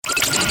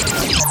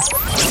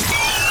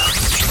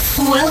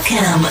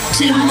Welcome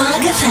to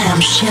Mug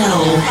FM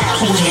Show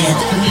with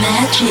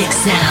Magic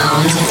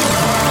Sound.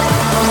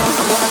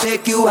 I wanna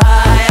take you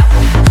higher.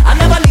 I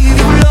never leave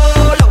you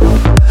low, low.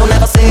 Don't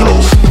ever say no.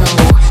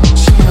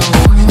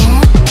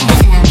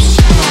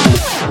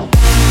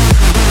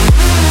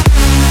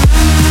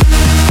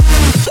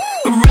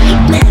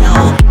 Right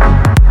now,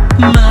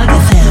 Mug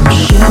FM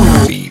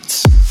Show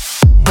beats.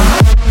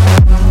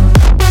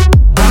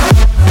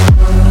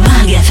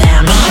 Mug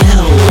FM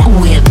Show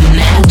with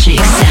Magic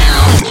Sound.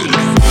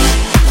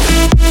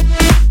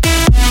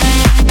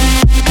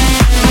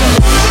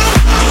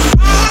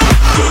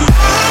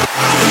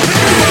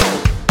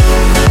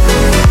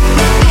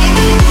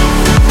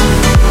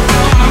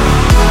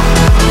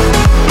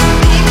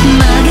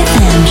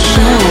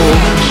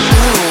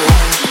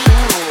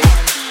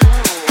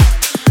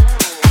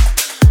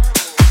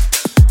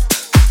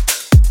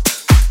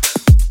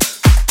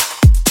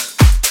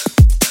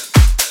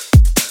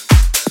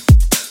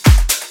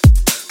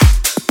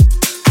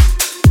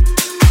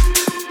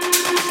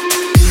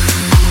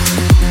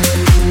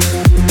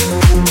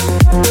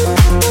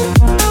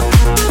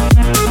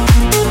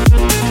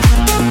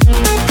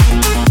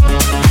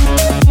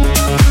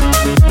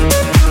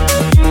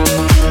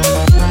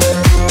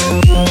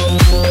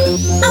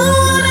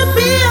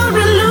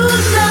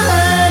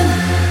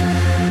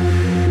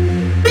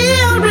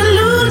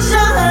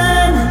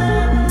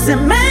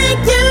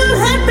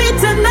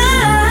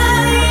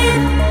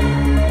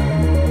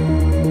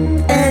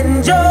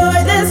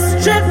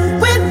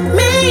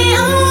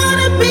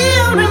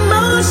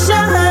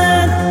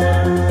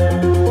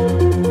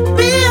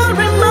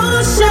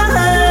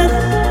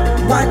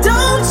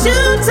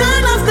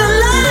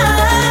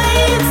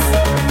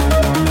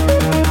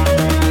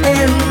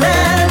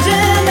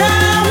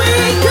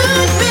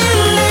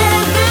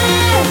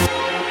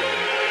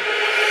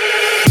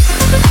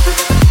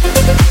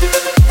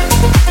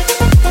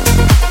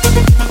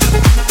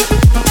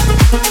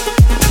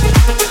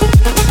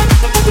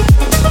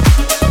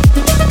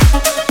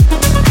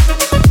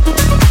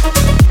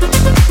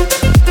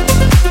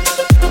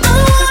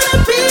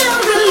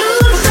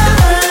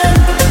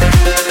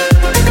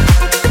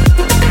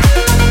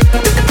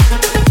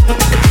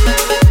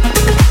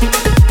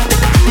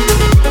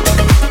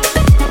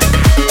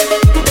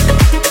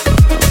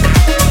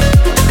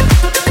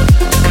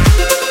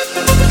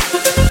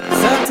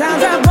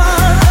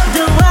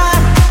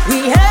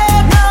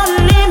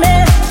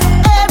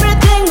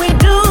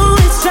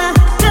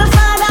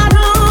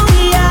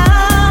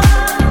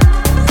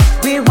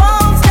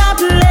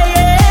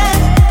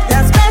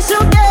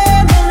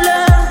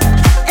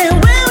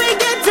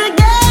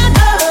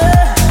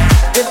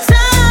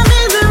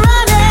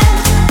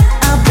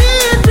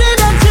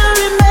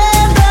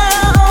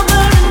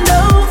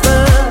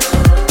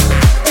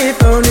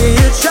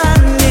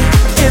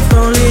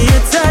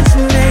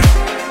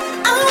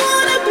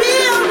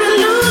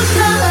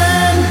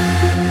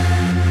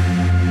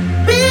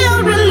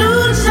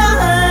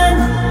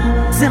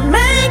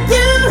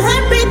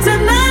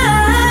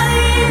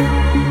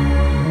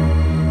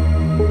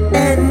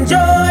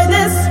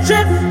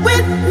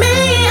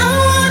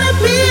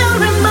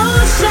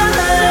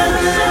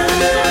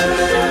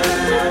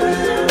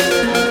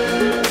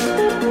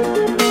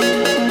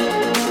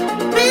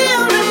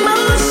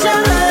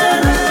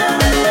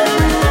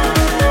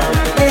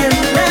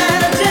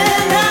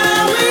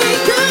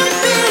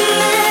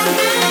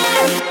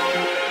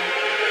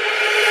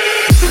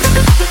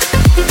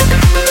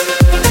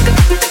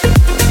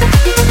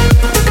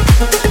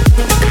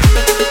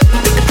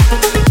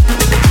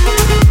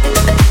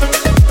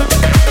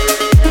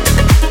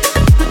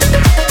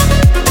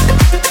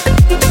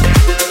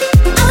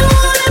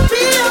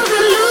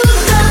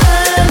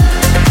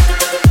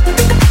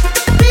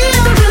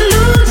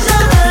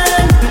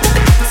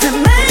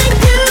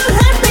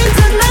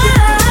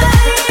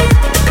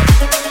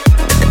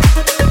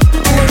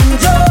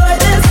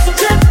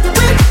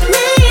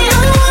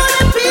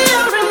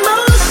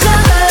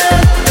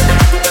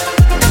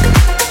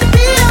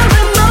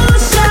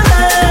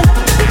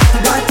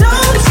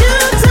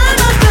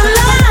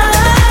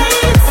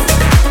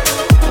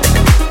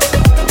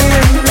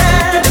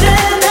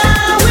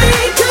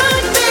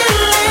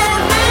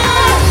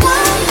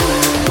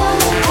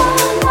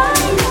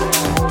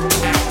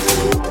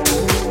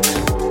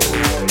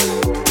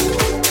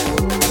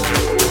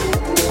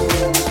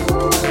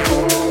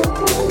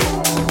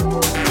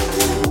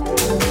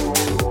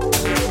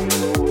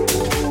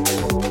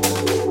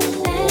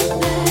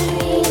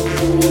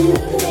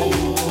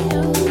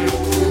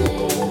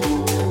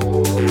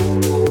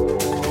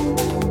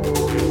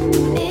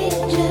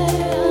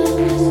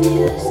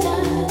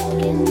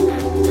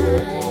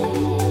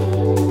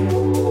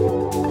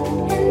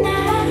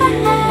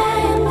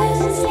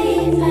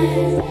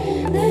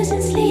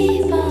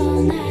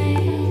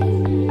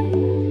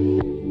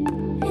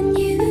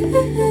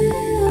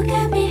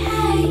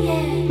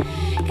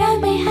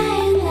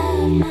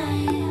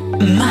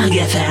 Mug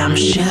FM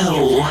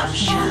Show.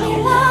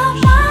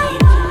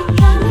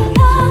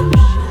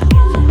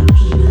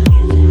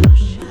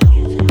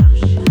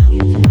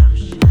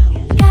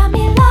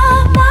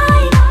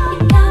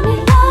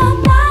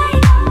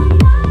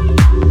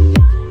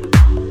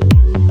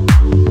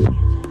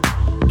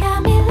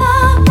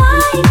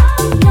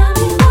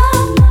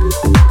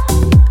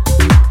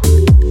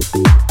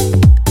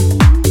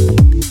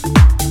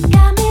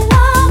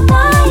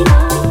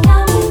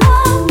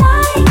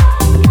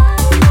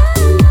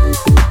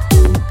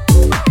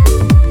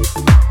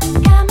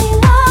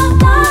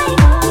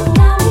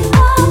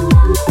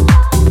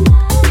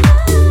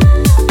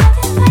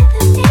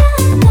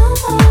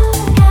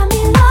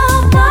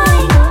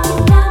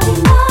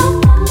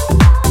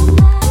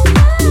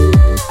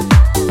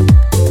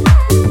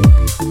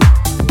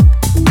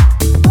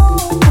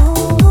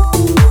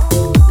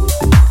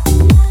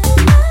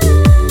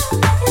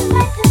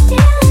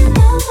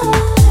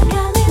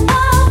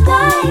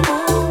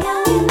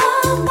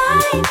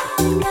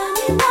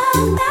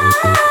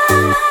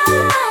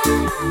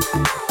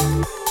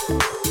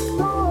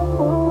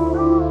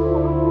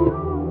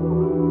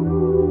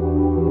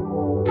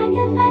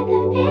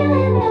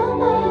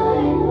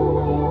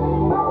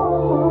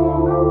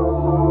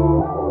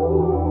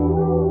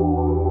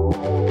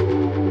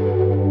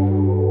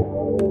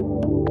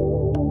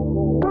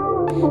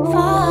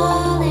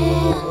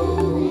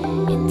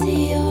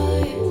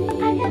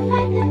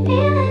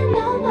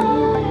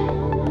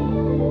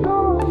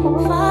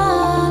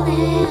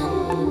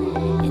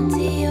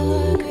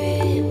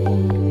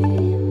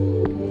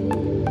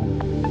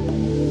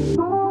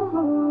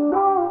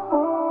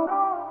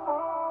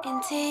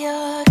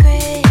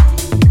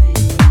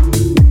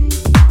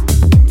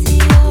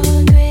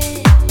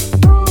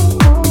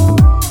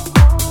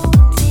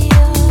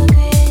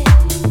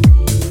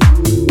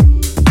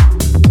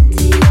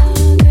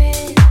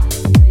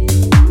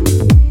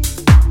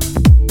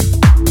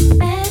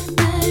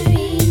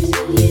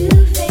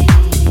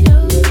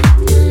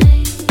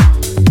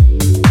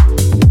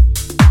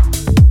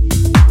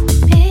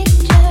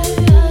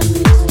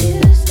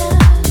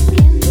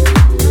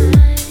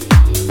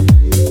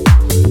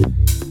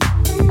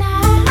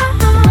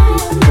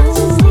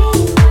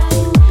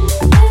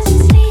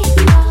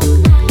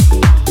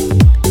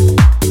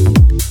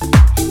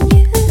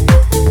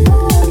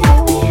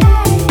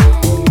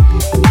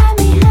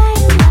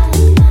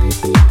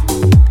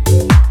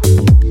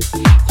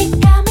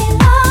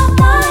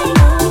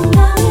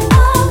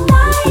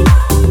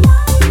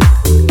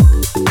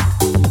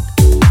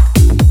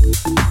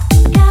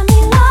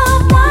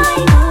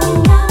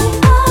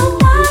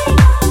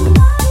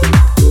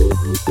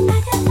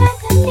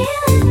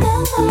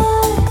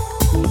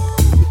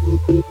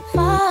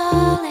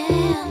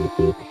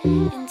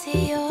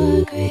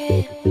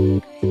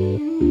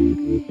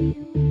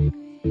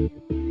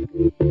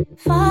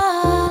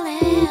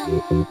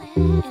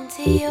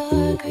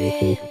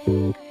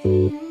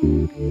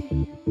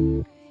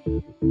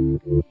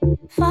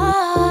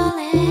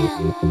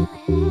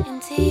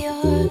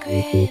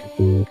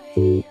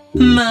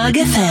 Mug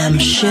FM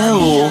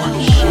Show.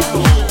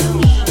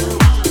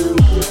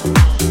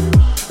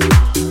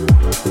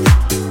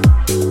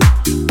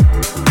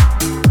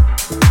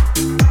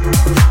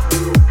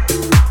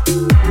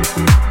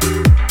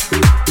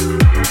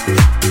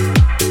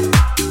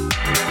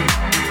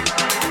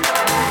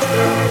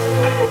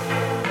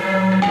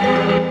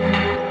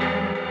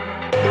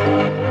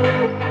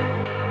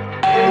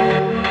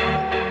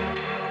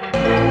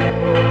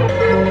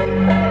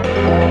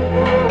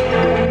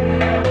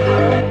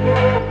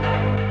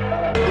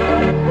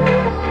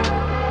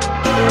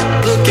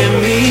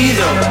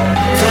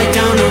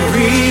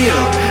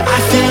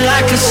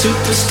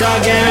 Superstar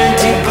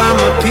guaranteed by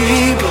my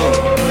people.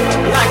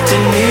 Like De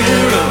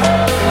Niro,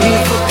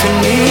 evil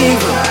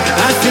Knievel.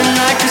 I feel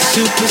like a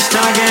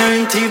superstar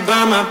guaranteed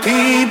by my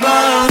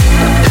people.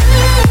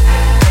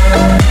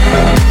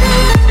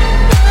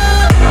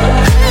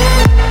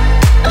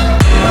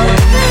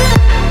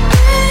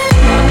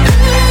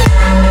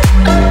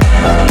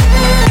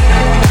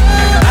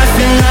 I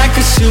feel like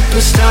a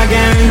superstar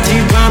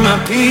guaranteed by my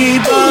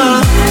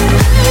people.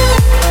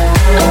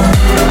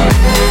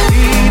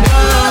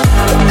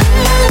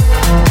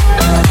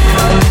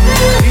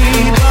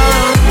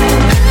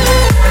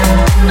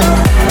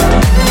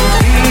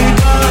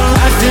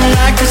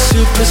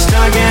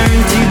 Superstar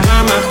guaranteed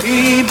by my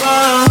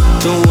people.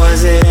 So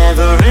was it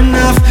ever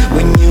enough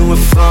when you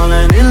were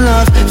falling in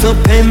love? Felt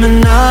pain but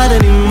not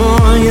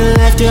anymore. You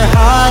left your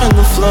heart on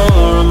the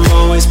floor. I'm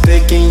always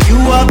picking you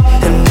up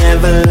and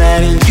never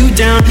letting you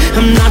down.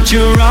 I'm not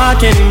your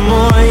rock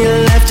anymore. You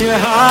left your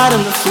heart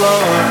on the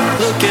floor.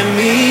 Look at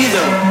me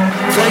though,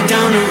 fly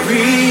down to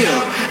Rio.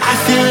 I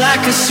feel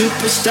like a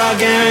superstar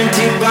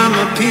guaranteed by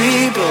my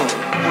people.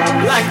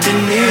 Like De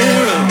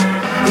Niro,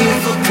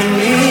 evil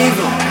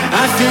Knievel.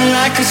 I feel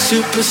like a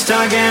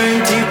superstar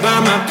guaranteed by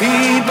my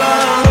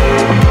people.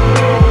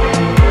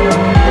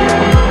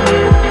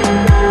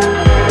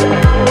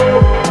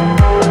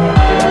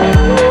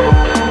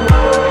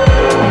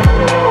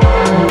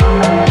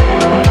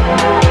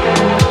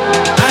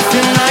 I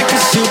feel like a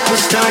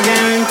superstar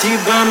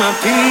guaranteed by my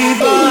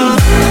people.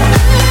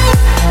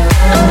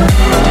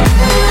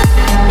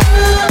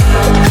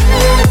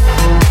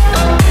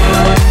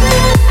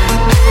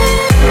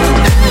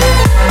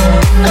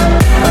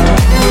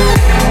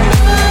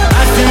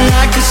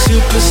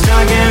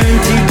 Superstar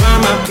guaranteed by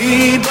my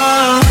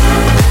people.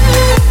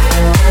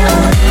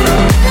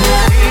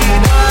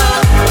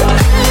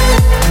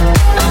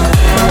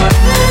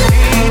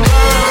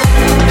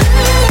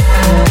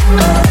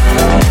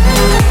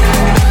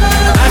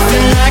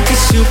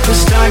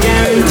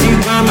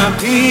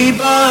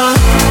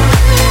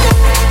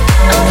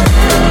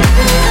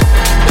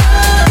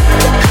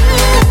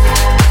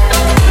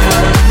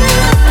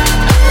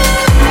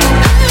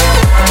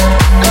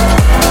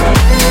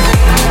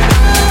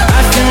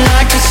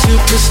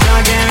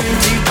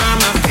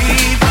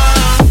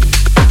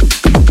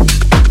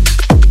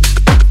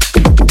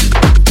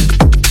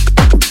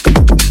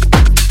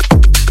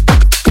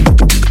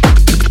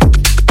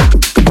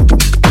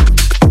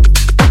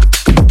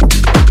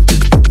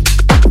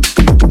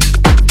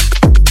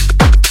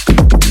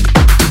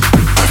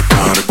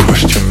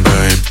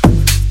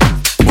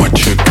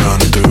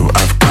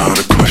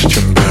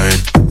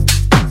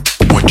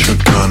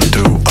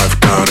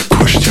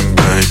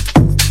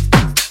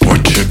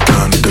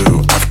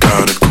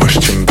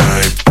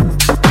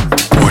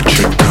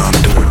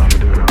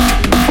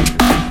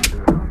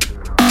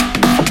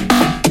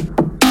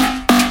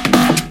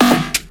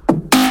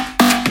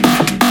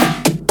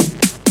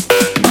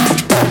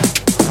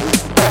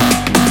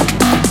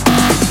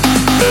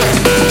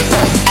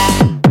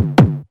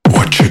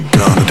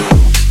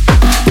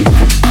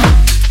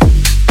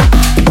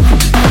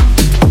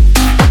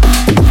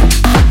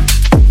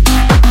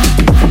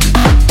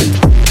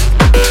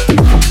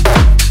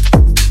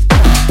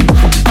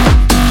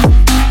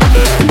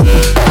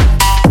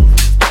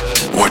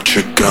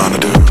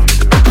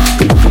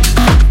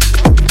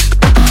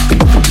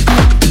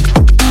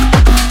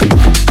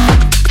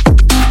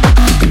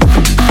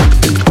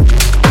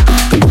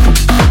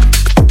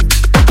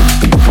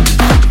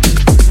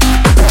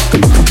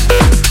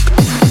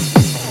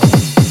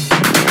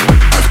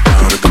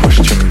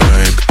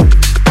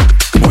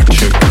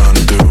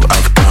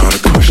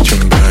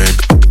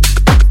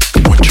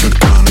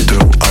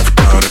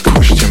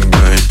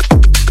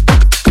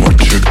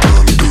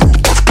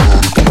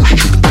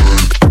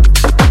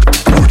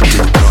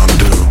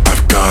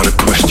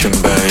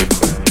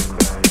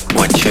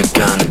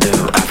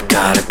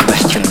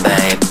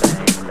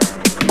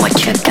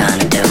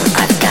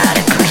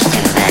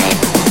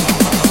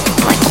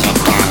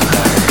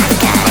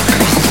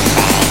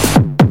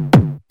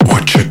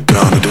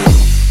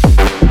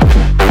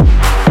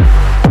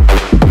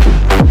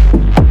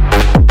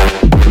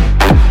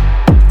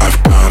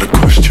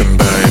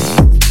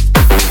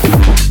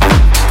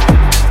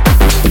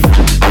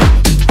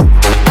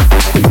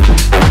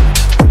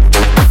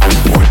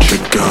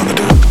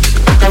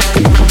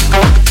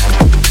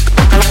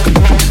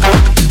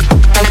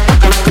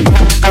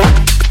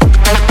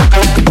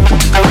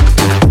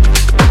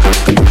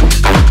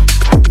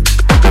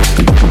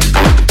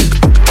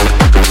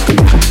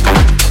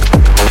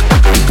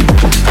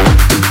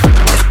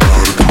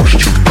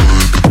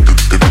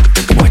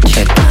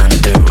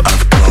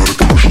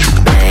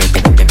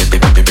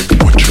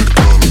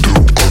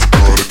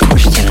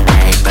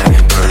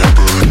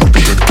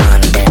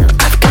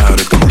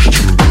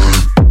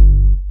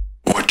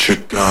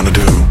 gonna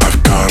do?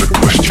 I've got a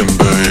question,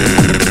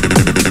 babe.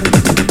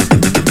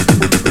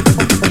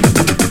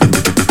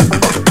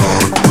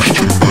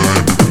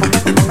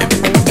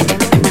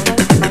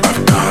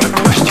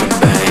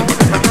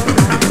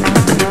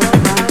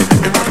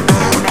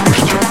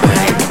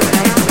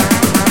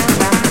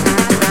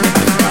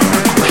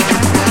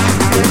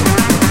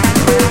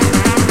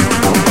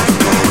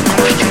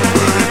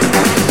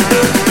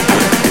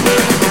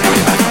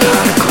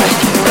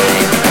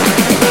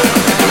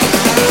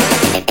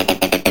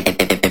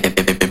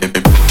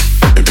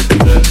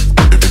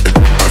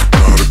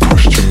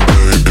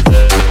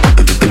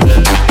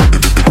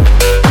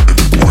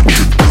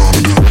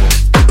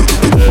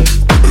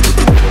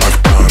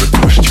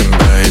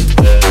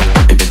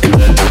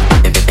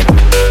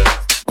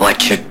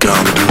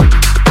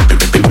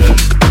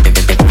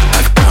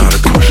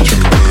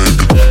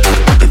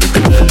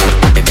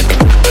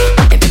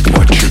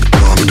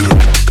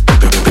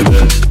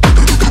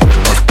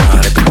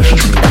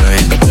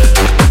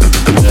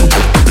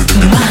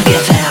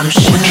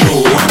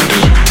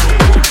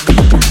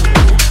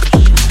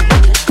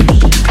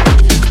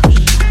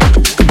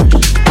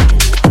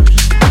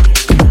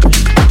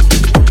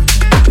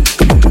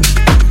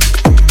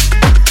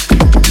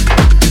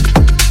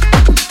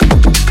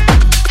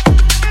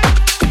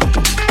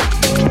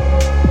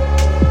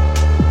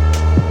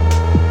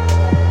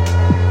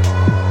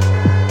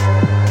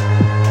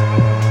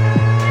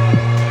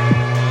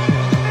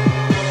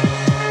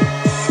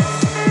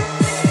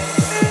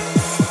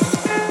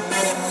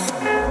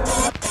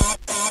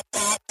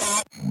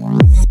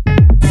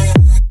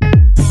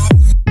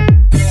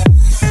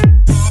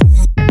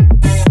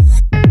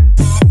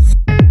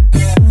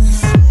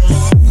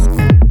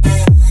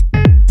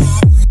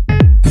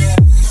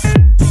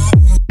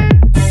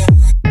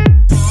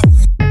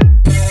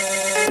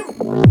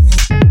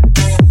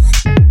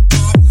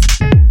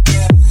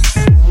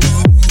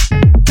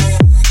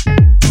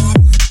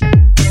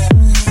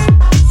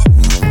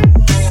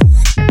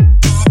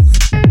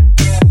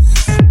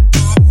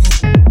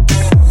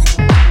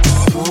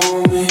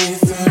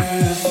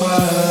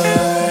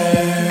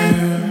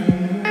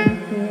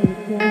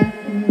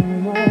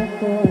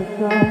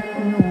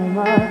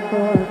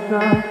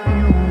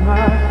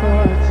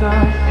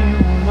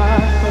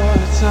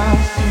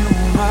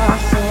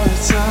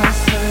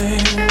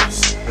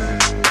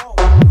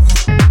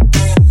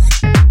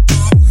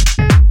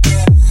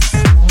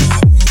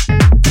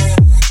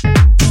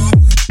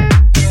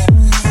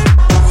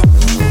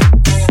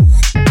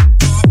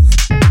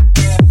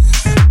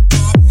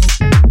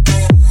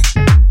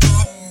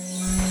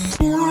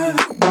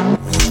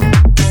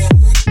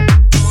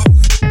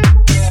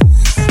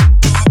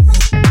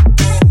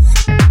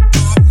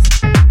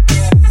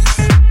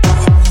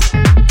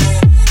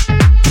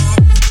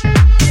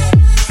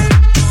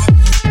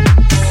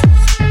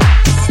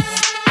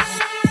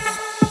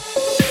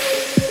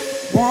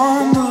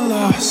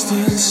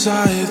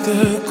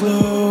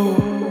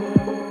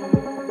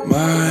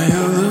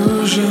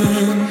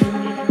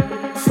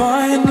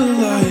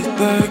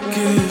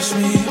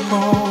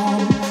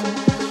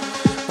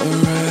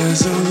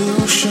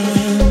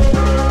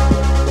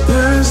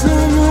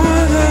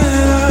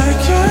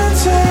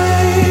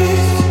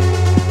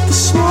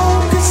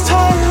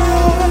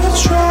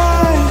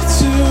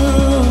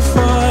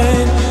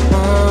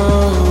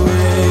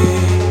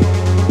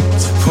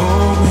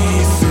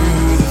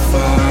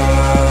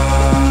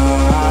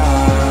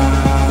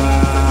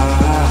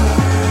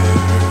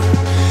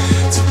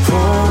 To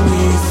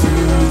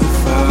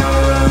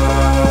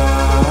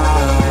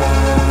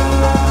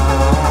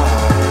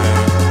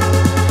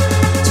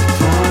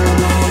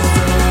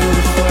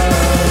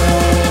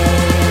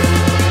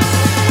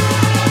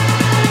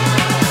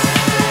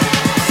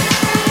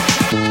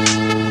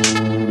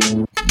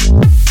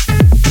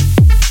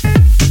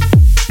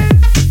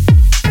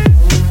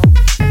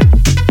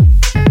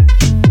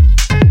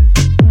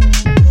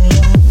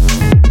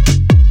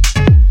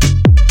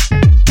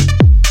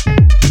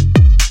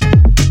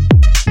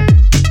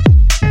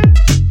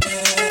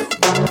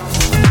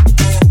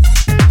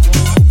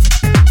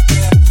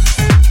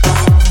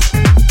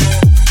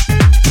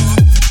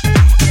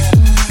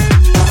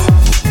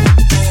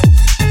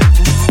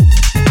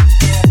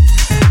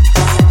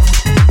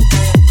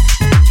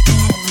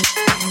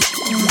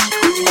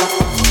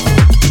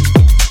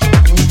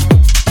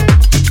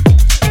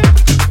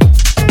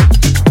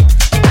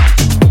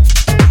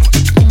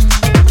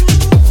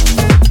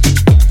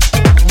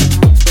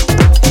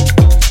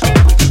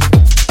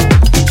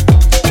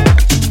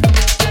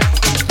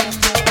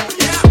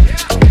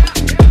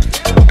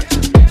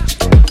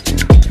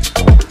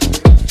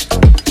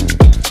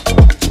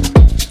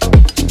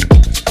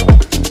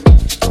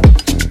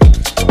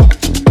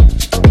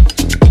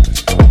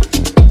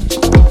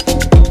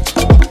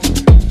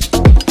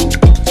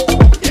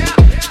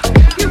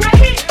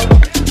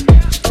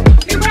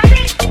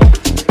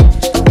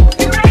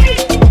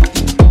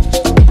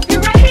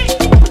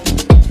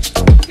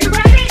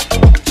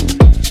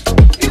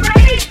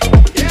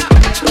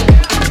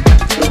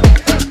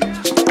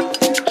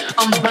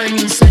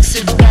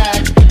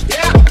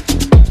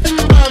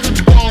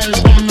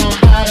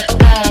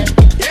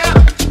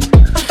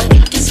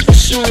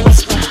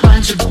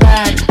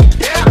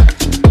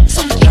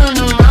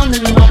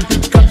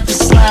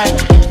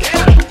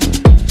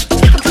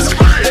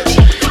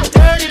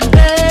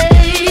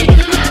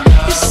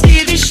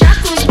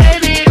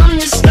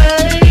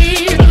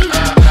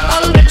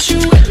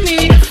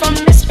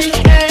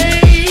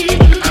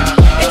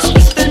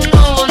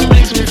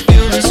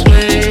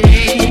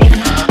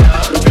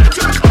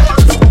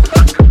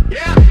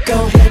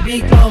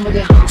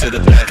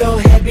back. Go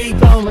ahead, be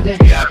gone with it.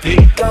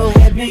 VIP. Go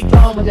ahead, be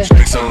gone with it.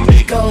 Drinks on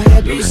me. Go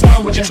ahead, be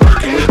gone with it.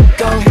 Working with.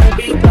 Go ahead,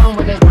 be gone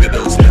with it. Look at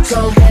those hips.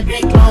 Go ahead,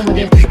 be gone with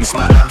it. Make me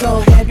smile.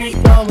 Go ahead, be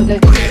gone with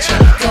it. Go ahead,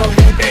 child. Go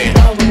ahead, be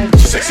gone with it.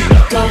 She's sexy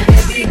now. Go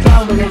ahead, be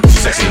gone with it.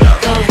 She's sexy now.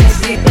 Go ahead,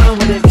 be gone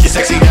with it. She's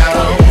sexy now.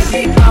 Go ahead,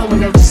 be gone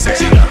with it. She's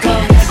sexy now. Go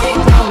ahead,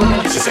 be gone with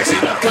it. She's sexy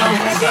now. Go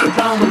ahead, be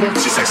gone with it.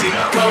 She's sexy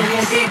now. Go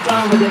ahead, be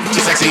gone with it.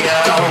 She's sexy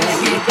now. Go ahead,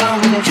 be gone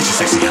with it. Get you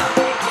sexy now.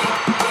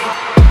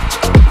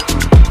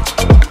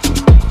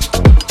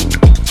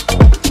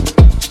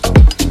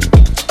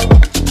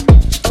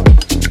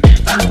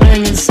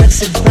 Bringing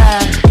sexy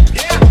back.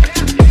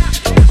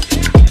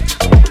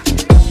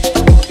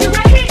 You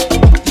ready?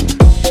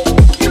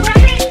 You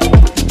ready?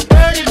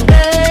 Ready,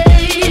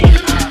 babe.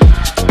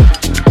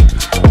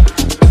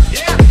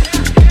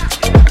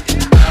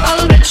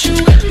 I'll let you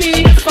with me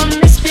if I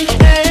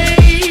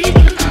misbehave.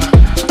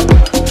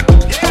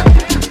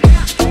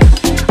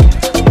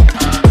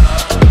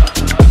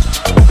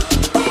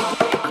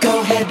 Go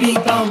ahead, be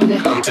gone with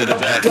it. I'm to the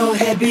back. Go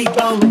ahead, be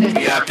gone with it.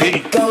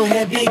 VIP. Go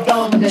ahead, be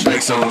gone with it.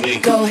 Drinks on me.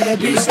 Go ahead,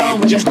 be gone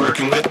with it.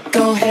 Working with.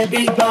 Go ahead,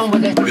 be gone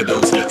with it. Look at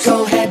those hips.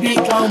 Go ahead, be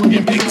gone with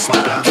it. Make me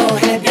smile. Go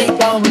ahead, be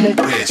gone with it.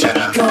 Go ahead,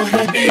 child. Go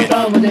ahead, be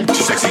gone with it.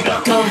 She's sexy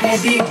now. Go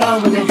ahead, be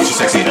gone with it. She's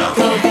sexy now.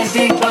 Go ahead,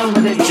 be gone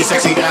with it. She's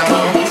sexy now. Go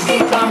ahead, be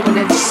gone with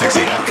it. She's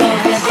sexy now. Go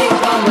ahead, be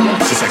gone with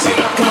it. She's sexy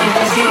now. Go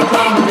ahead, be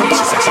gone with it.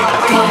 She's sexy now.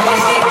 Go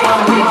ahead, be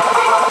gone with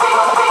it.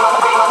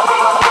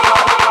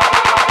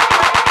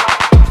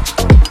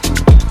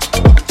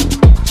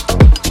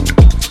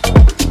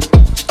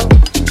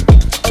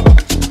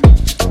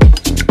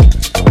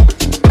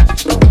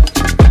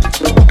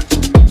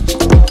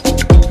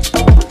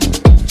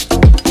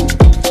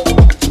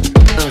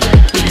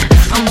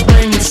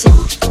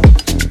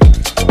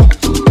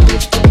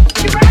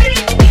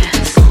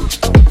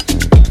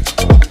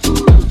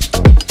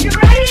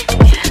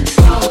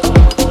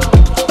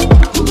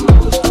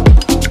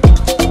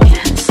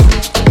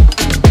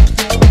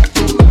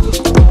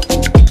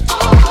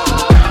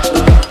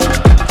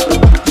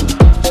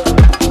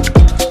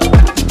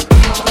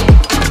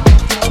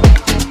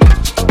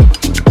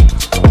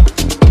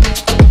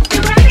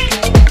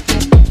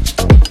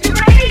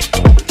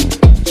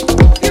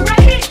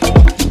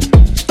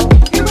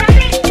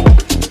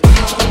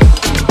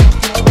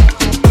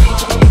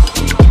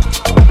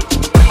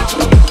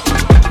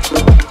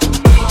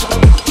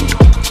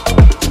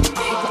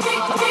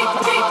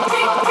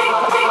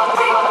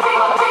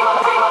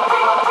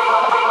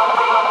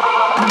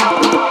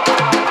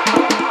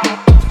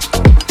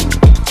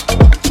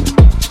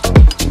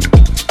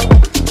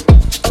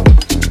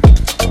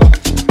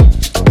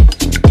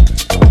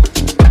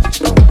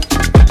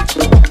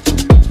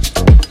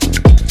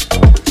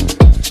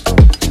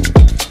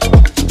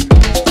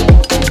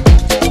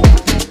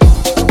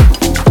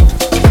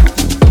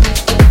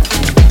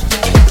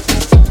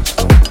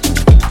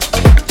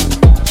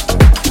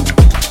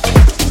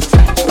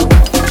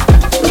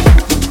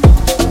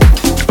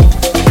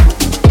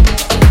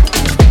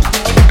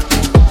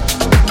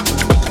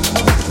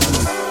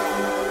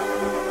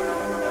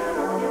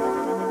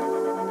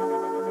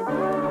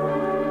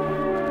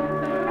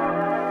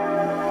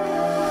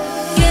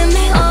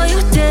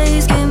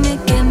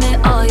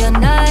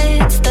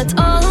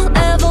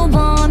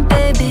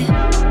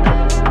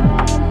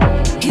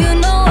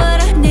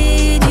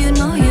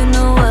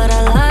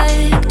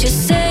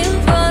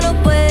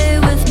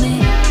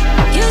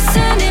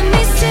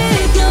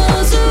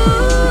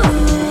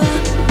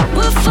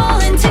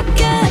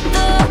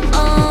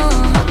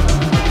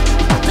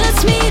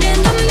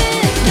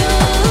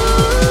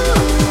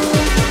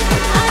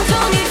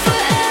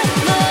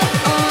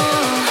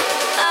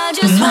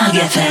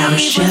 MagFM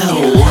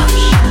Show.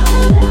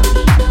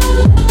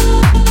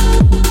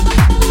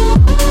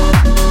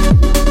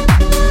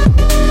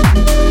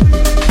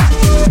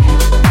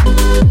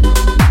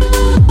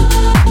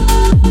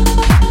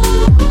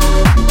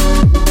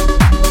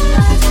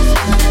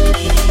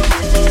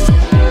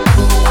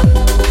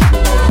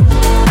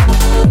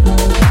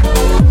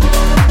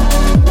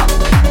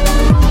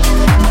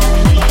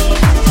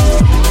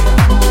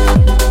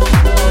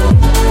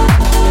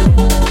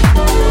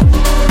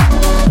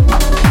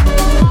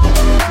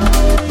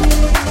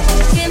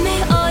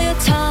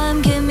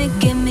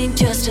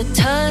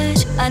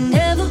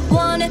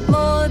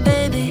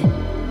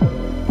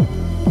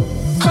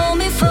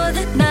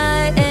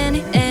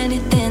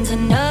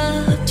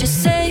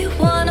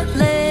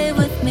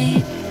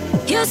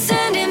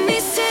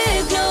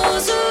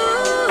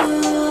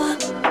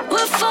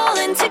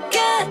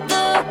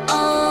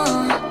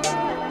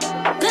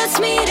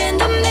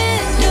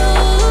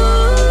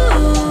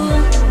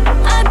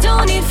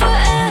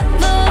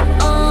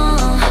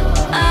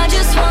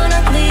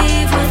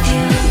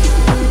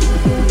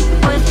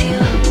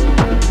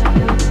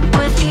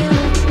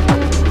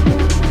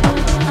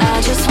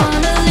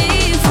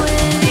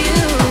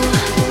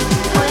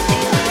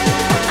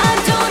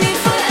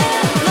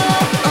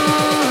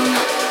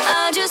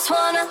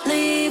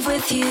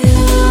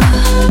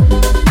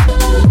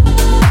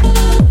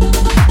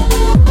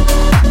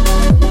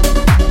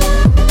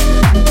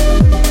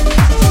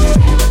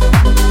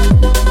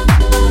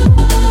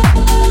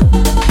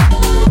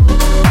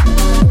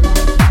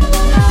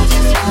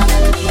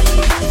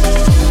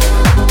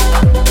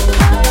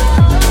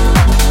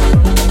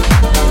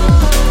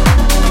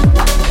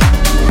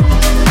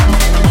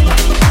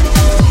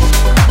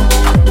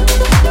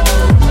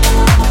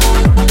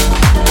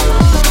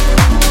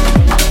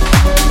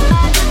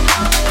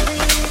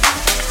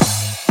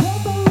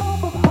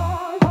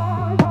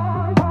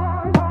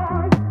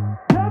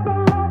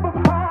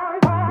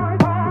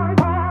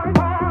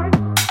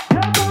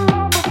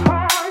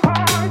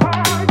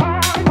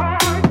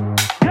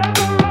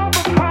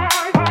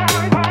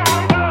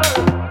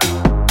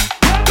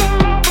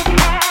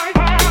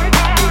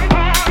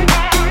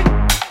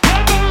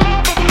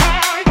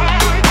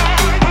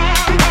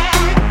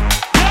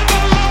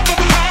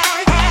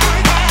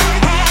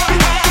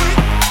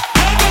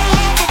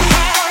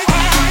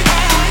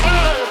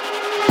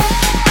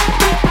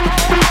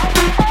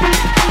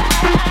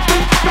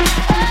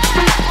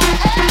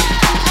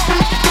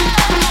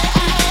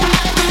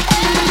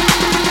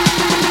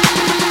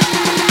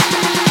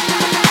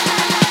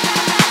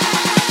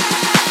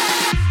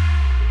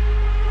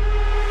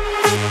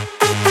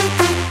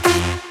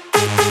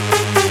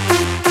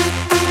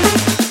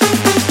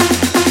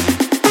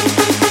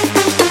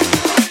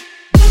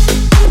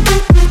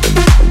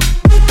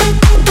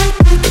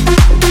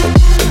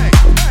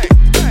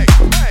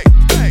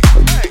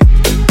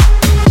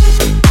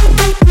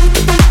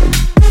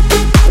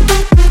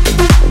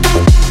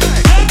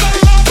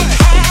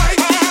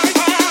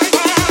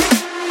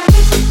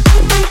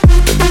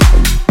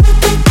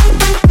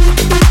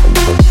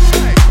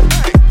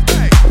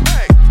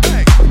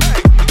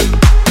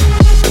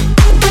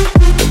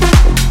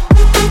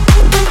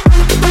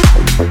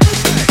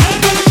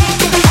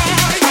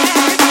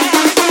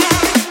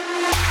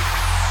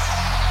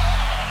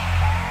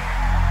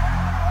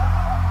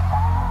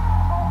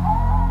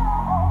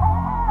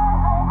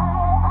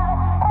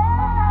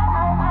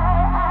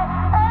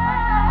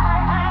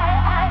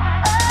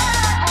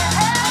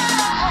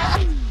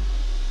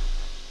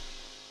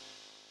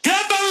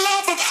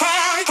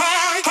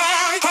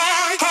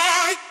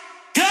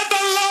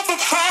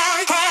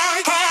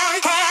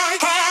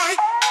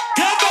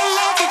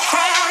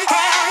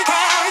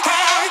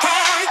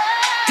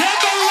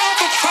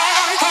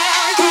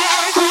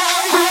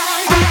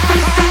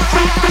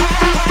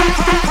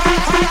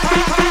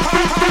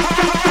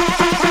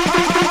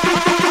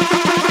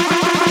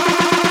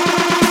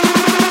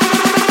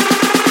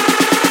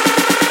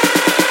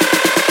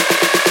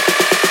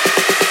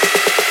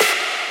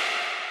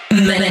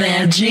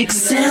 Magic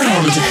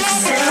Sound.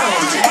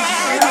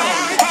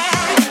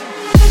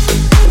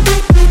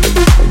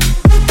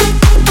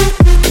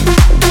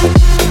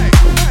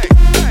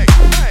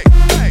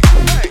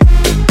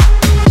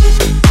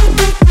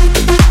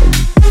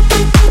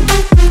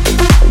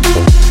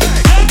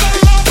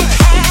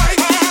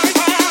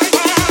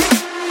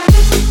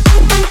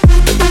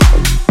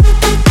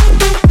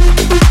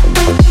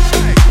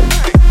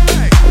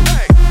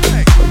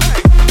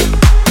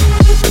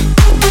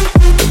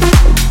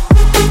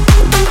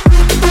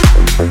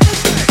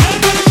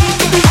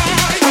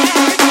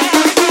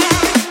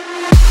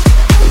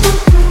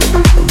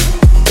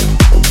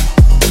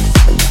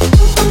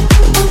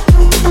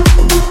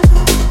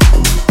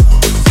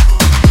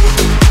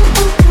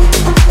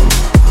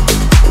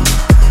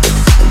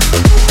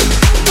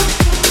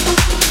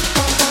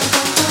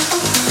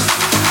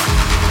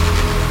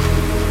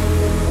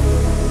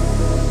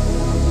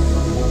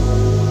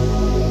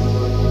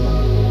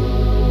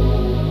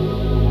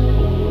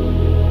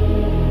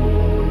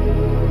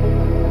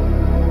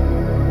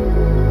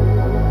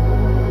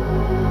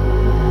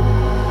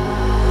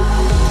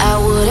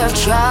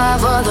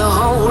 Travel the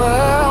whole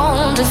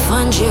world to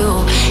find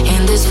you.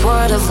 In this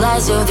world of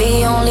lies, you're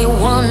the only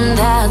one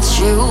that's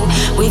true.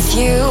 With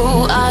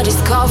you, I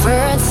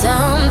discovered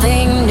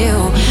something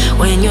new.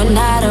 When you're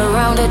not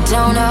around, I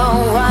don't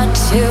know what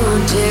to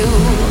do.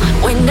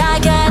 When I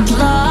get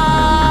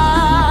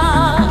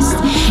lost,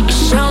 you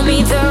show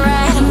me the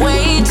right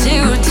way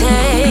to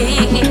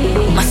take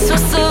my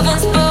source of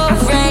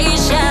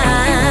inspiration.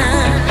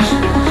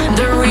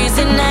 The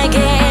reason I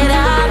get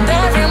up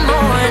every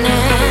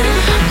morning.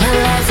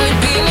 Life would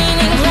be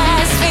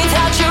meaningless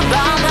without you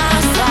by my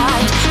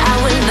side. I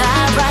will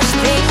not rush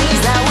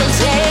things, I will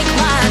take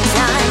my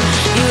time.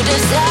 You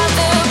deserve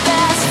the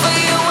best, for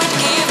you would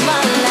give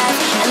my life,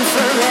 and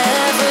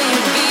forever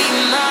you'd be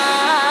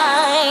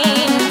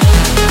mine.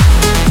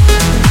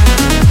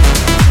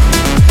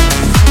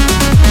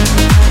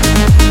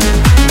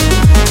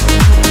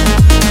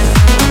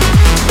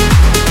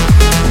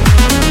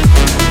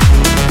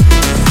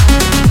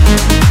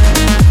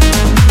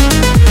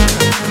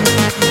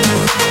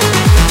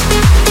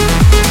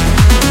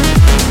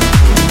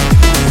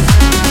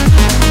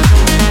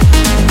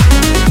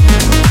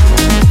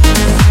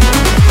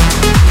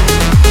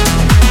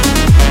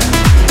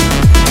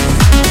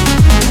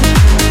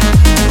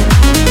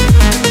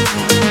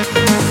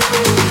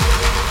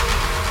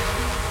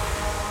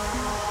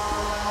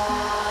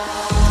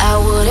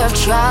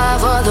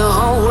 Travel the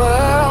whole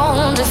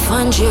world to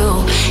find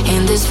you.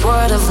 In this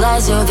world of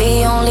lies, you're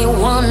the only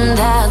one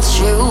that's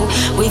true.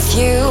 With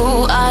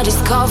you, I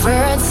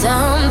discovered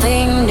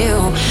something new.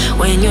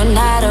 When you're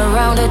not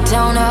around, I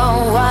don't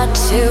know what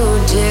to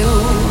do.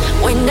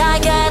 When I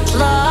get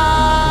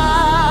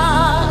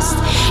lost,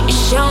 you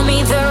show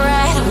me the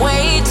right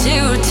way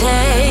to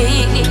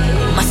take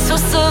my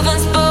source of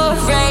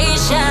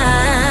inspiration.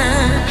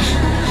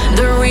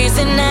 The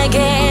reason I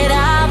get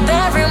up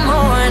every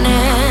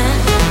morning.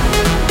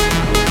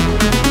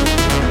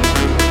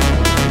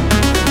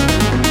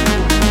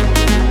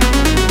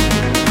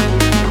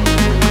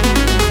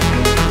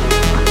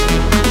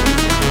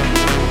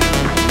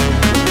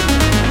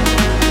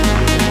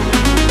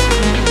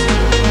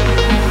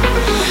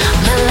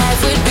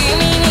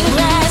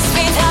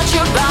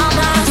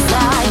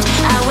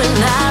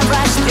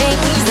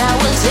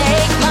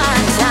 Take my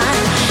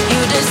time. You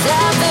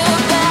deserve the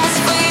best,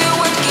 for you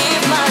would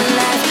give my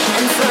life,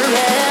 and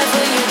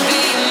forever you'd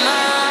be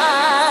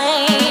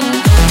mine.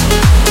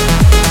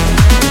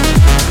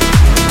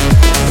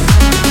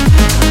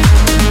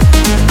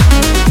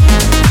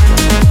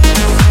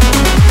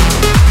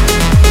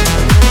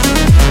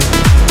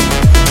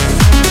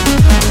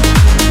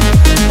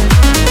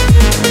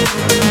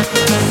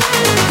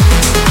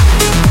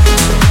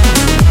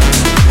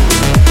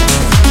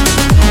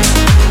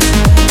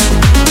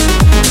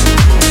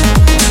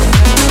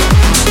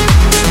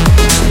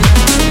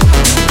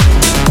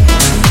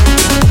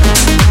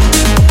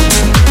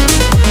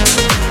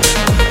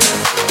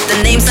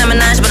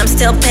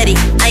 Still petty,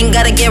 I ain't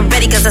gotta get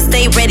ready cause I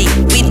stay ready.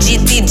 We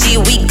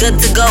GTG, we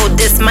good to go.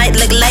 This might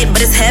look light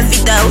but it's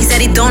heavy though. He said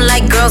he don't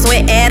like girls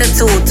with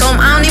attitude. Told him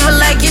I don't even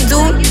like you,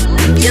 dude.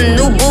 Your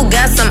new boo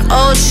got some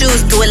old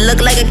shoes. Do it look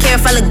like I care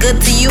if I look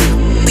good to you?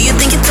 Who you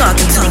think you're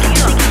talking to?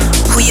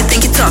 Who you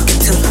think you're talking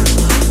to?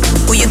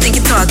 Who you think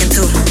you're talking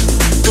to?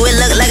 Do it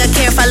look like I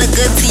care if I look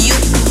good to you?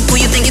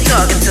 Who you think you're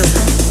talking to?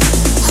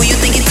 Who you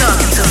think you're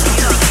talking to?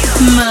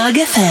 Mag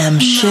FM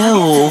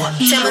Show.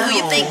 Tell me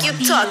who you think you're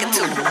talking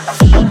to.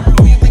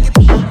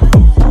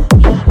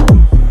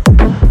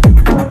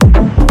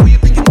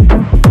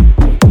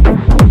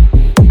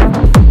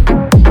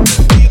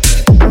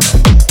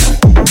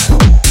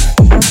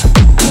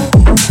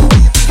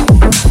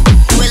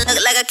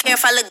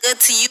 If I look good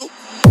to you.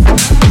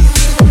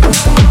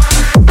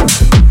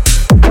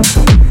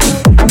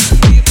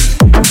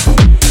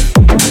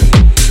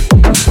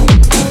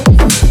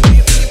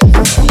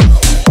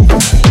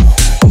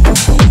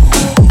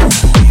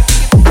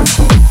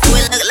 Do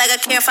it look like I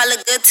care if I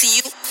look good to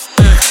you?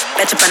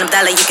 Bet you $1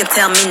 you can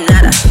tell me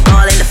nada.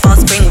 All in the fall,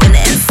 spring, winter,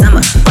 and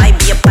summer. Why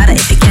be about it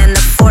if you can't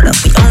afford it?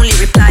 We only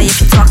reply if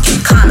you talk in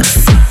commas.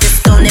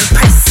 This don't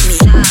impress me.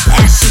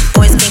 Ashy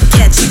boys can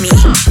catch me.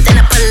 Then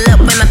I pull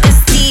up with my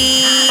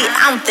bestie.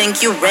 I don't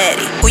think you're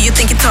ready. Who you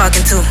think you're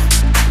talking to?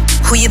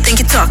 Who you think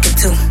you're talking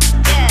to?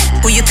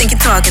 Who you think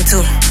you're talking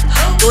to?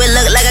 Do it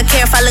look like I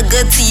care if I look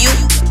good to you?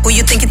 Who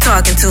you think you're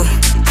talking to?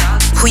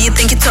 Who you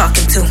think you're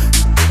talking to?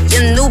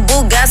 Your new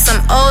boo got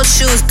some old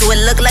shoes. Do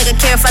it look like I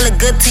care if I look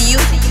good to you?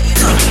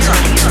 Who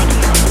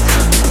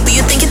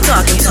you think you're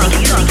talking to?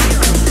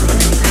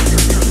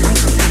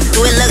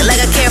 Do it look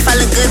like I care if I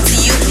look good to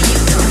you?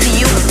 To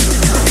you?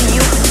 To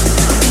you?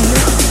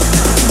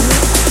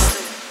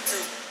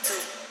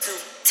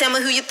 Tell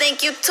me who you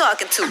think you're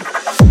talking to.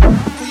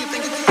 Who you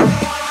think you're talking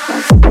to?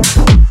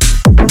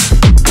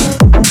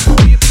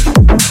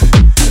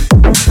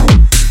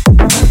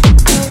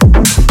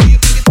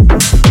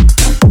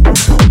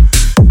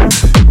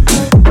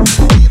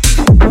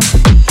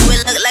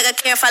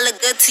 If I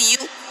look good to you.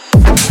 Do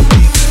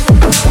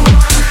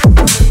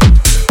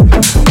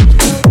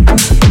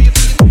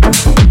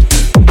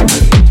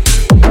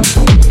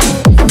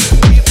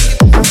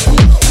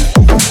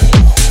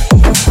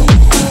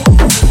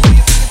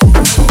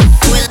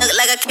it look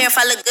like I care if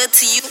I look good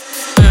to you?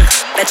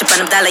 Bet you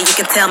 $1 you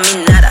can tell me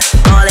nada.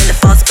 All in the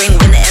fall, spring,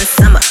 winter, and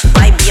summer.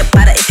 Why be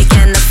about it if you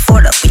can't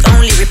afford it? We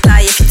only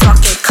reply if you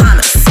talk in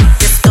commas.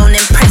 This don't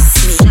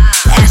impress me.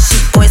 Ashy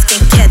boys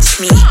can catch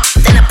me.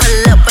 Then I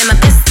pull up with my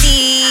bestie.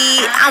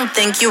 I don't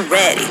think you're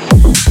ready.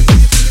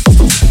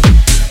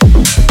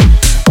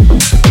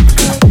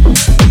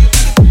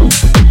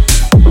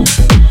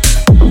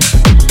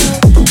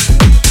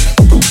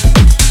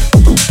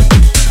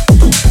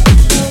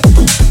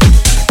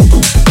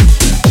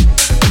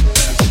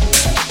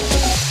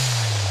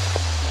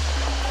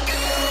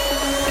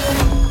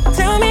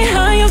 Tell me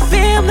how you're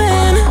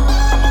feeling.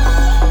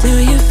 Do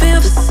you feel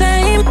the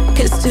same?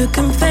 'Cause two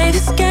can play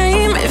this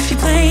game if you're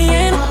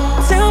playing.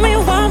 Tell me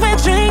what we're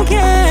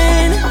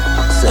drinking,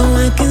 so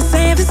I can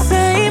say the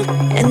same.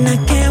 And I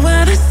care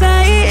what I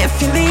say if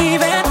you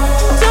leave it.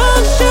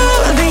 Don't you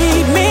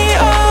lead me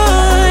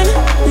on,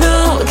 no,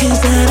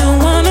 'cause I don't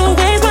wanna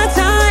waste my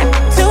time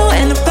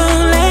doing the phone.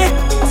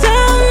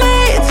 Tell me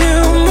to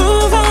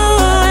move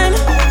on,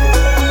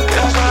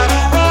 'cause I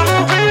don't wanna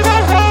be the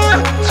one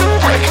to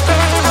break it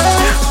down.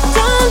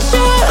 Don't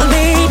you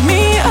lead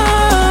me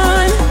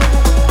on,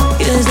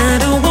 'cause I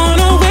don't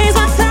wanna waste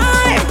my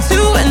time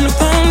doing the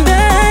phone.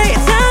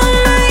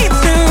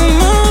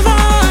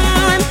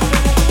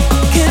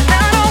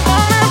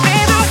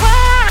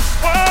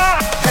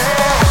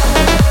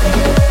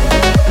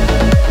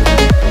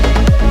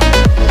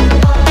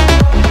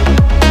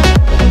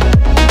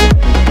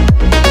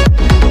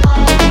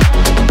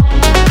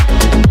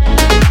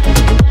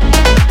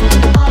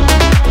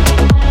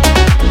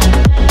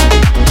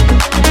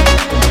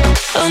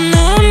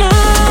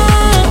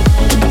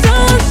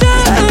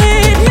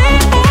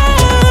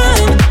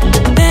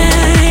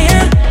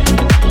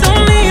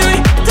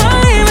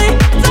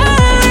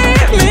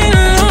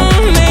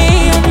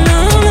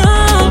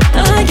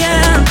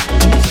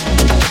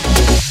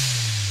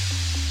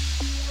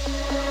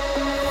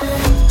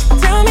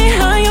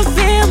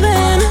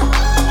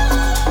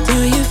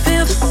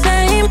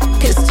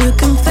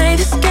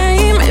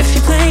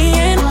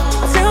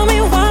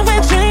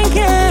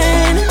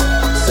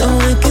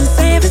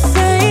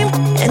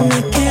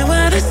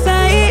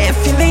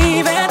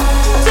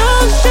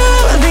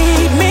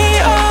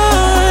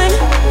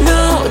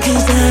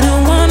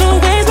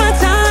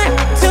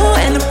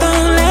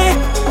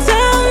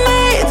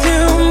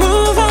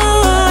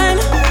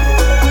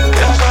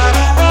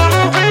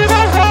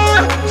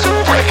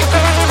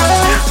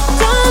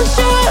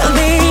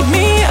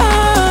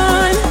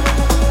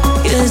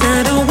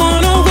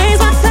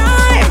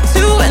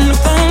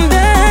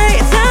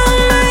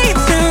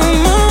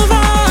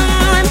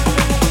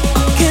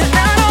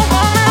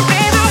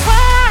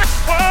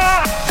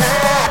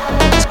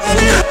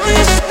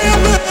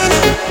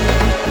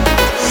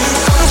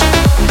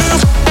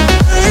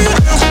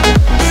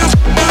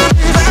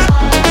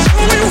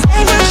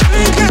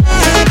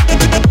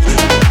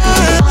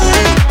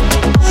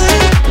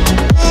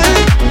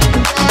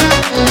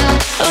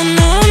 Oh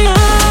no, no,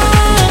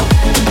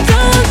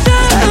 don't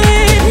you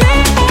leave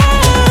me.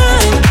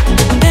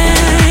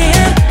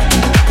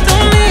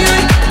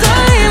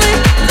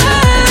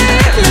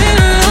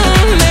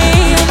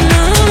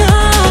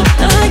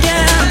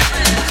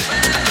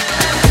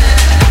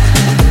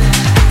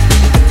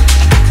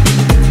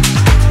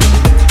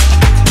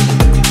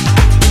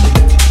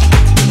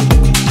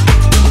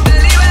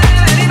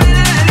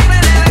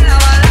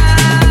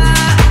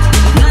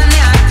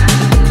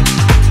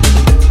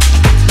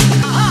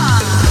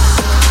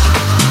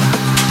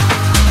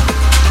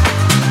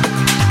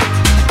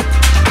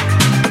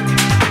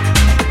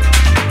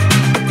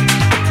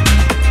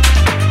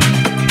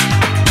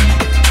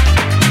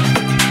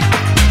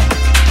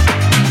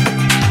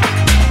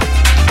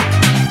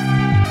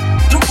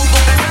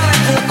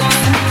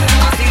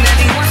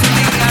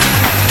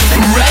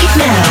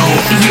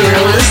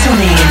 You're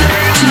listening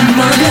to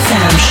Mug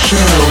FM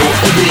Show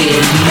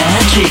with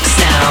Magic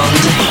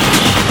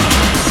Sound.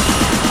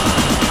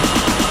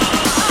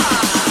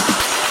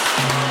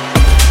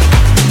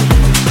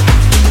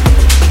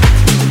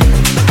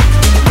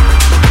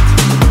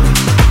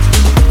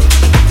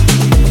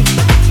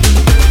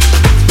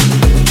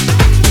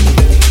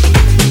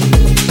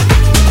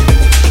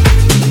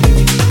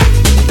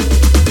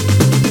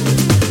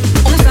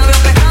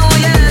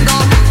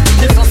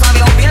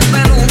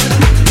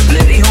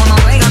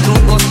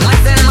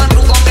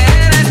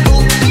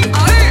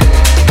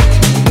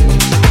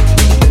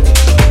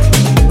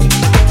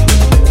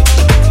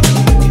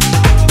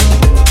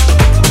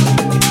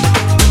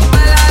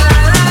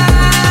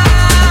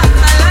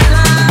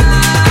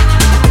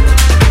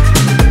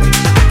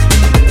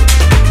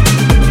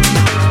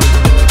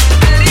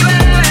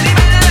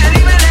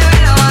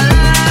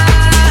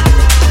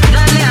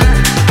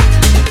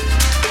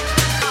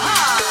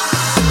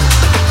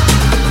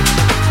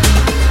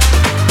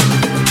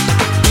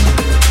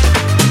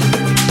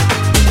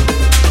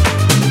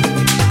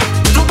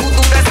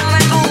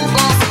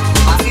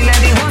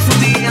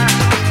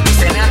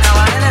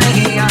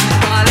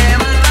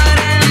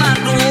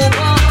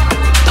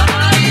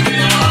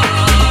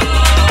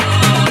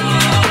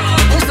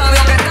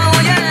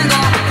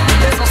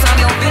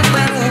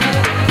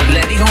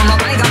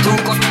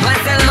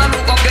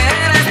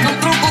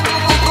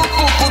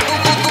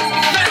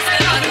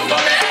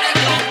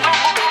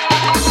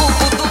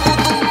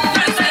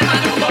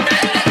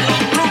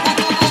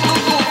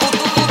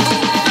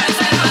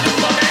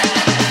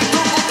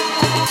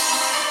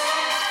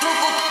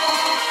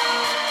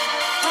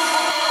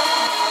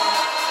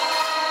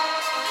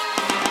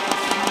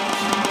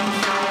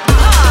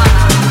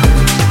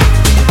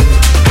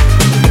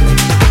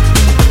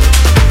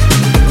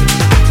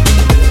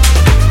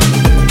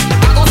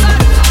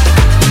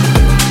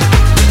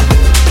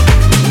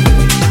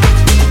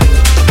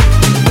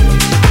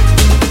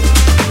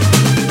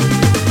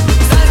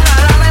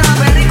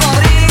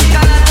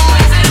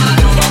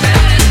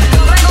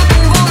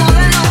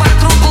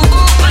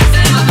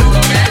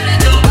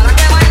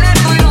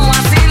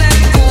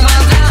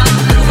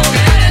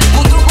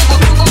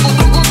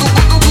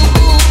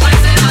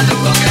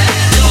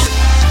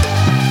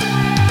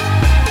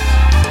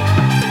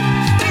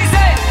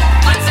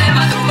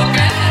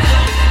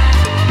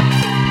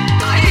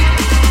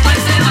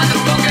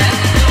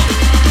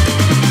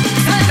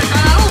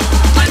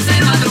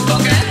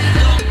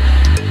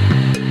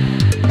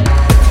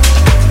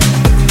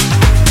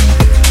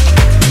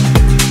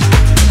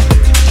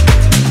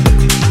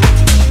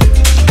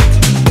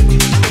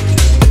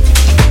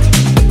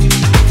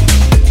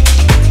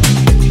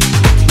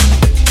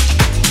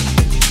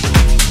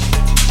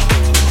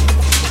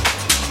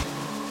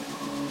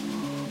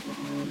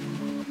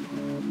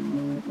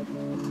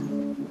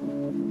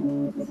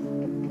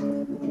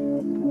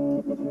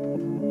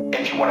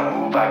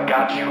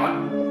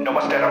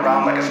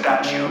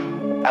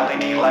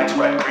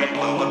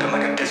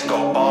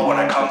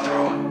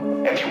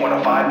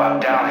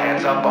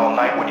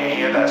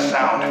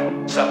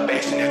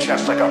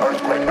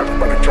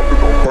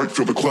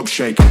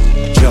 Shake,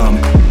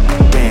 jump,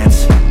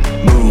 dance,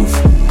 move,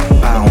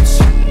 bounce,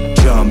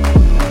 jump,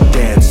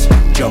 dance,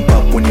 jump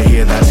up when you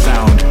hear that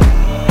sound.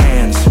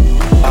 Hands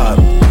up,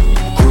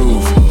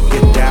 groove,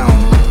 get down,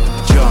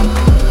 jump,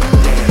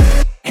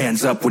 dance.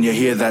 Hands up when you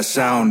hear that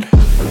sound.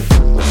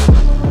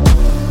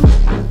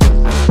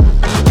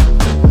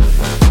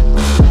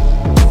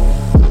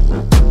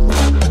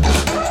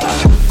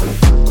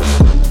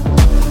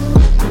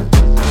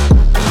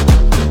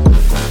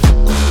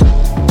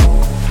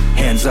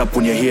 Up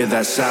when you hear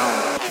that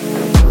sound.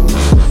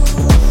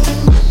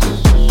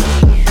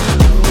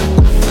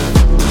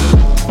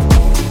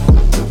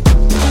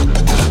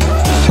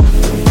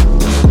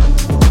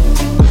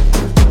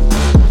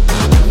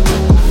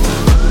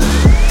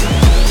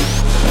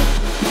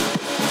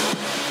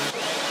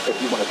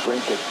 If you wanna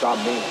drink, it's on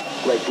me.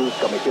 Grey Goose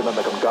got me feeling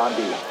like I'm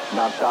Gandhi.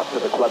 Non-stop to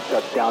the club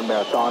shuts down,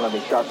 marathon on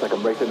these shots like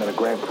I'm racing in a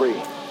Grand Prix.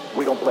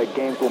 We don't play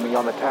games when we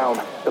on the town.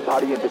 The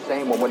party ain't the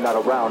same when we're not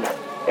around.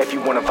 If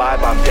you wanna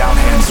vibe, I'm down,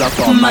 hands up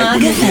all night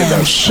when you hear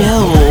that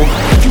show.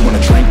 If you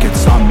wanna drink,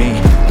 it's on me.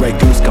 Grey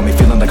Goose got me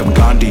feeling like I'm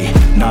Gandhi.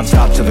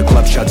 Non-stop till the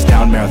club shuts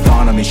down,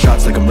 marathon on these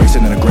shots like I'm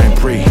racing in a Grand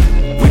Prix.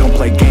 We don't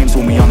play games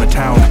when we on the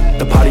town.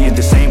 The party ain't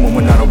the same when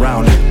we're not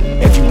around.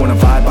 If you wanna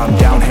vibe, I'm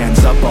down,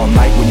 hands up all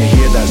night when you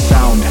hear that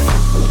sound.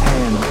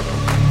 Hands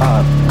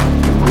up,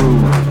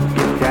 groove,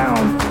 get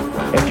down.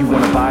 If you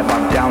wanna vibe,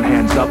 I'm down,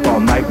 hands up all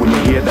night when you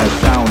hear that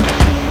sound.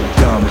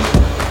 Jump,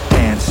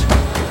 dance,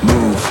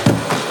 move,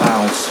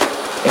 bounce.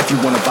 If you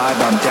wanna vibe,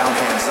 I'm down,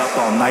 hands up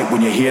all night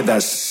when you hear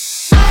that.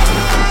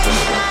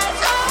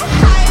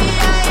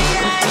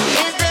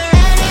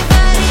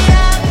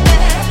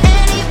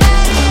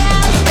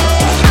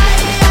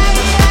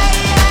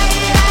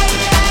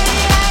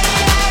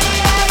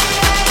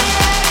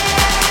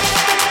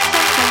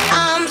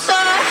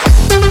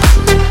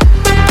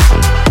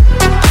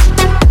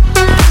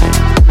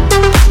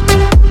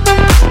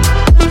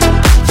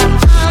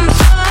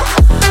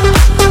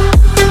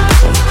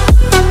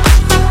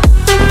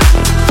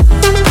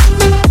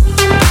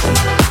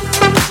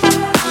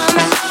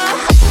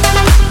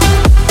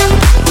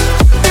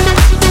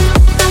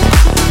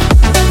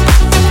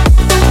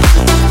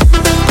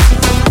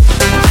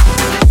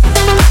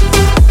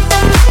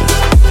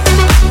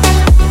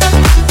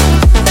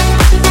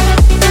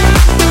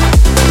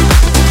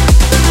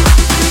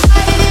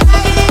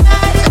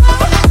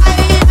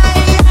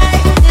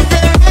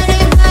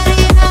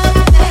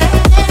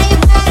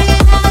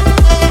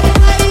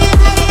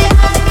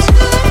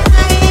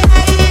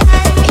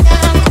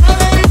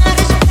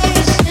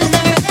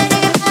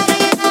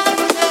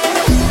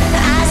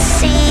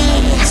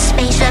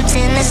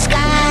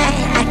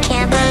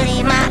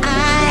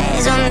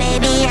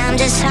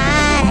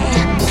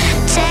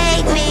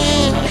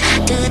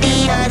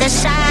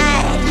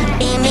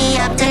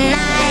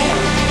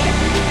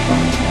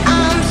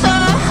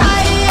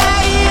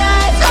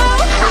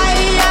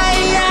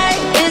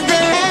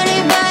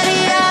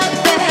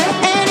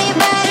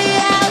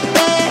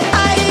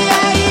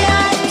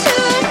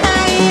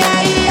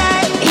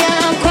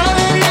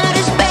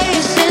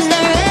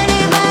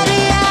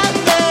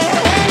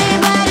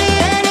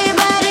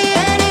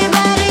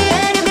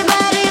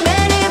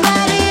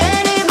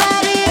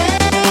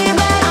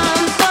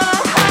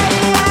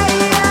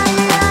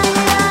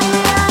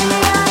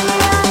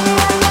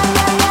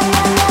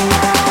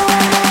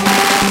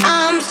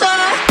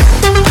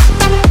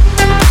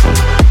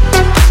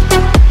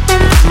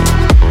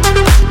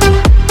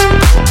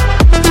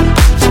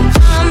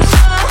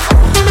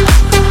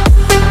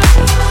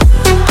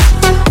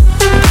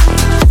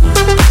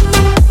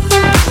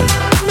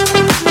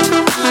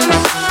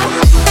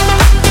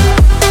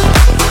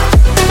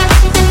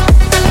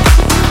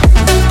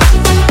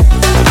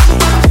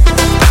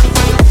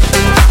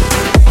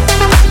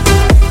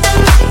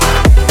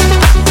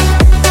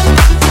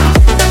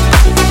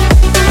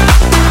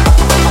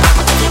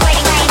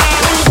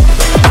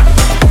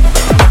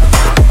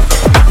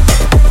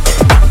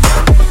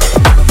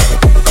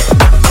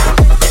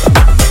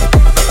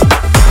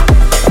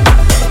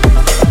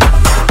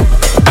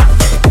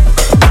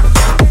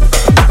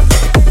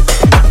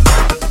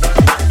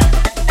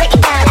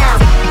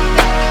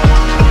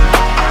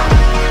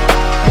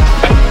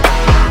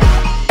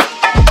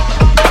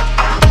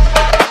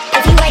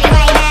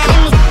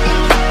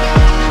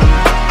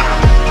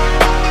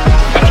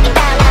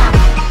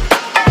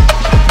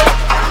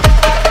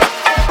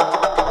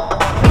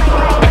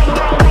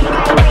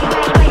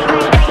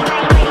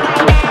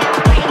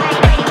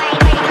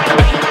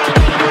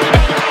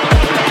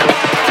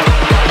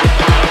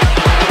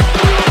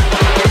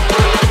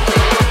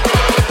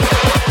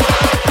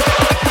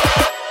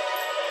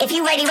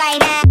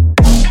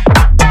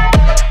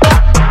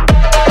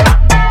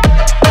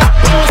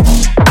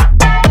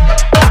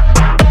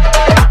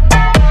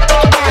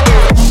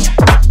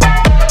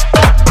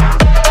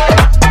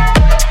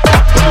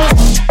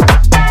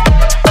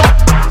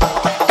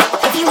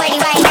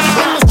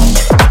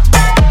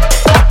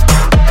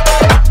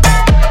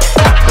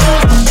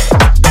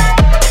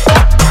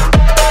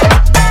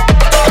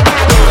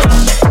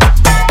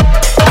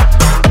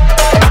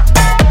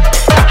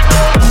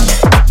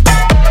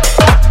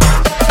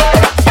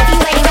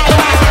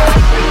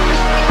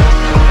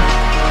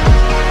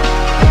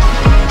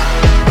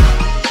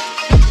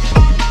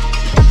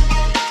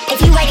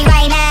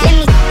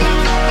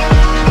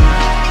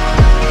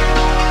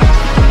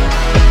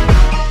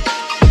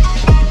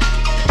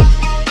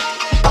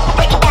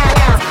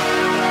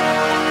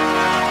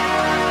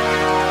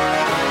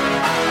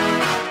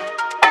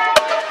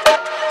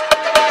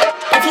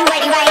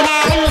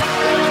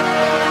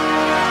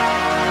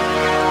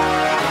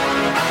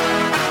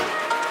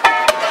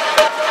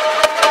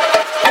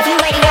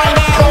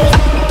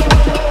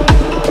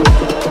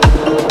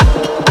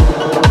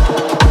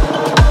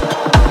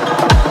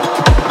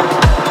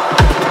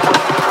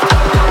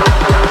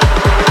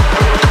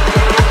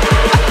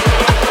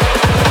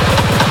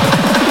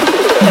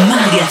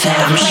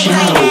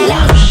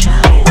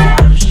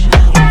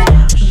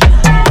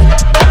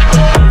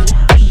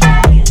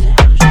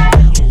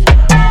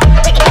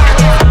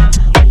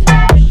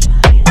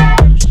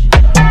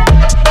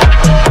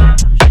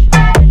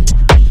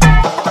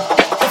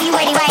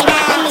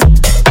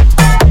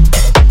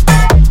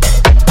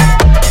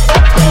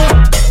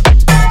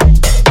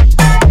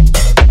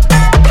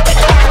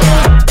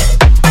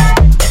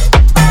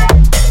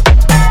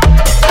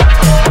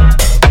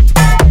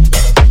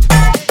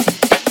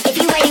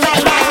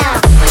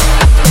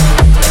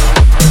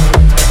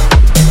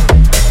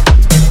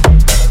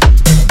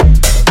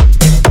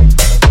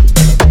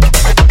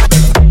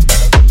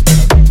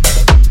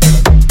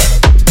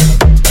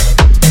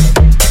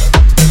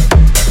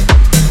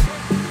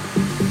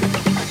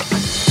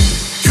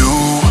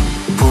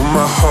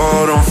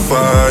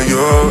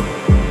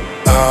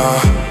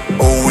 I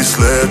always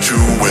let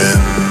you win.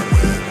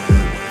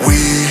 We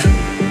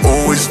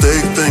always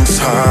take things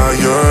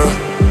higher.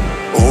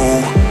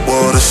 Oh,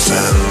 what a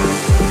sin.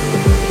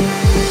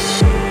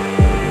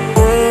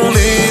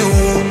 Only you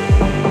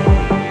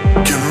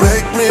can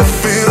make me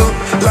feel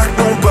like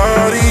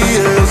nobody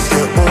else.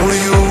 Yeah, only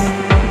you.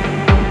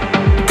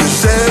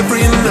 'Cause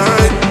every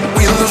night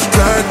we lose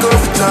track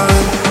of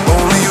time.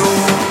 Only you.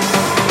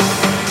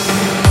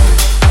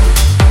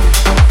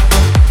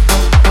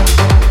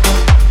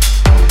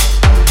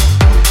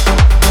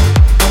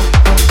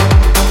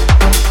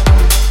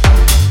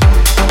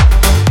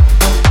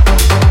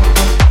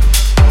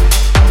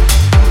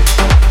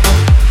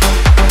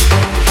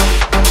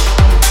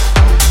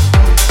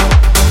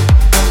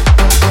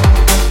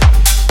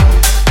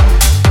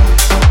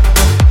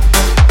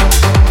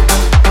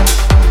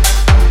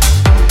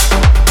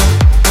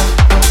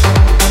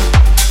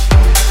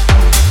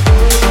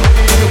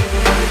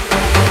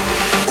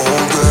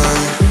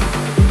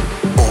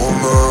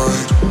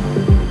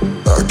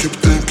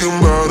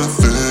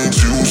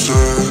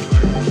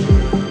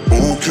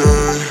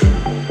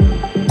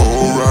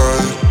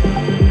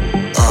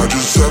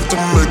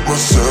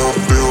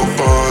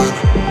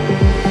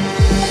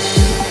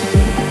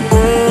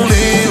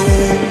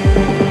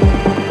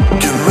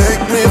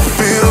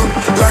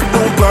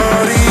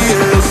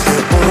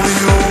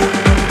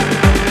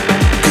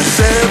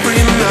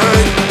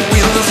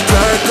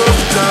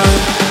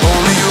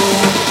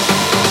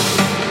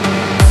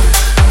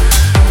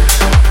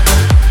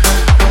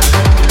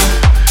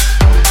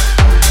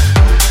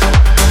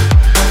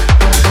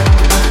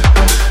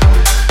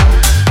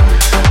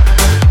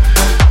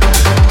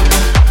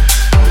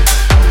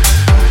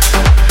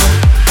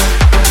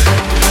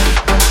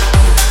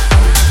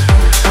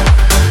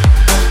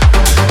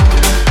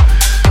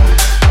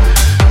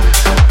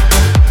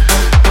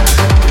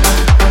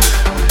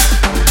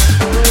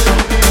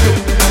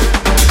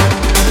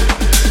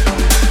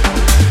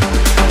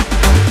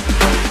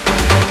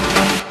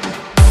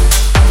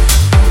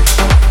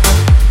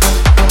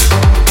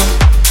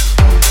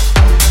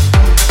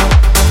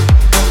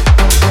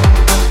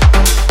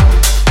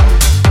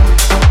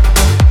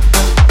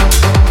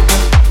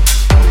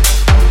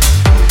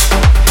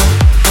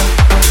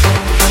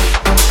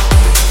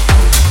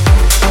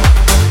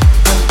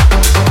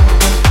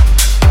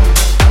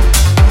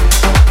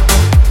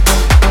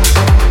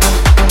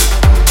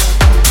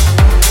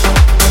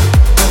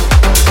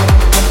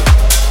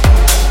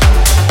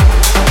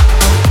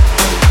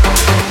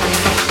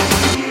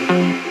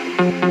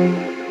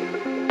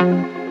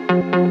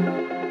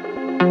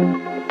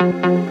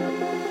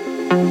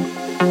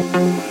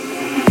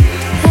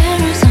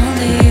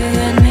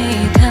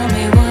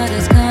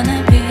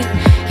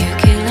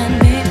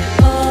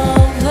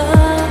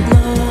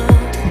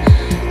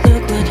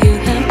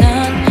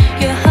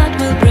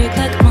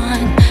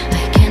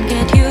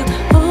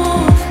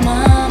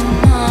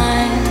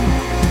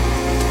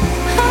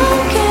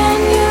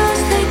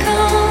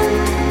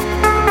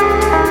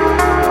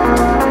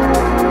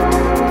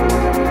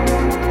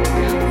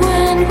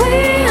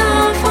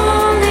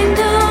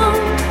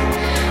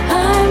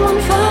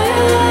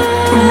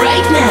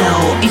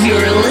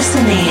 You're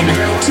listening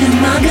to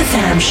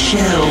Mugafam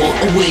Show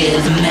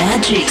with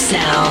Magic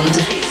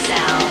Sound.